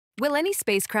Will any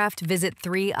spacecraft visit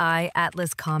 3I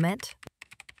Atlas Comet?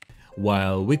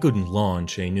 While we couldn't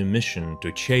launch a new mission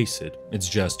to chase it, it's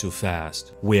just too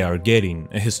fast. We are getting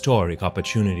a historic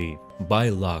opportunity. By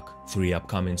luck, 3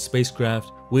 upcoming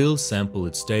spacecraft will sample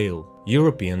its tail.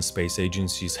 European Space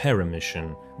Agency's Hera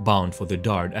mission, bound for the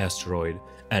Dart asteroid,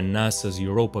 and NASA's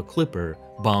Europa Clipper,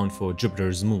 bound for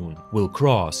Jupiter's moon, will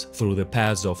cross through the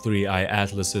paths of 3I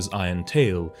Atlas's ion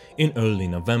tail in early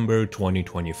November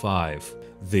 2025.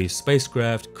 The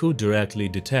spacecraft could directly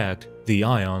detect the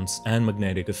ions and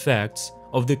magnetic effects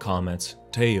of the comet's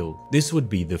tail. This would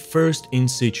be the first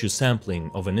in-situ sampling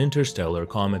of an interstellar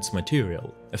comet's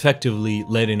material, effectively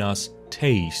letting us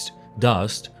taste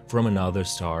dust from another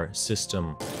star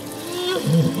system.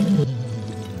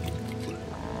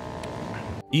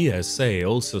 ESA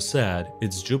also said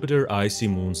its Jupiter Icy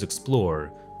Moons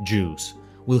Explorer, JUICE,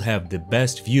 will have the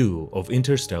best view of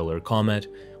interstellar comet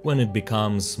when it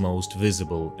becomes most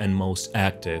visible and most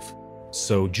active.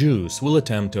 So JUICE will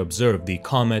attempt to observe the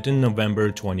comet in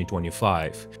November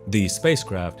 2025. The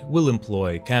spacecraft will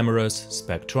employ cameras,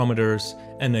 spectrometers,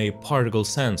 and a particle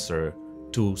sensor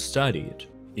to study it.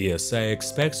 ESA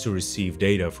expects to receive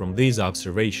data from these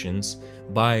observations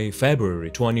by February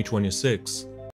 2026.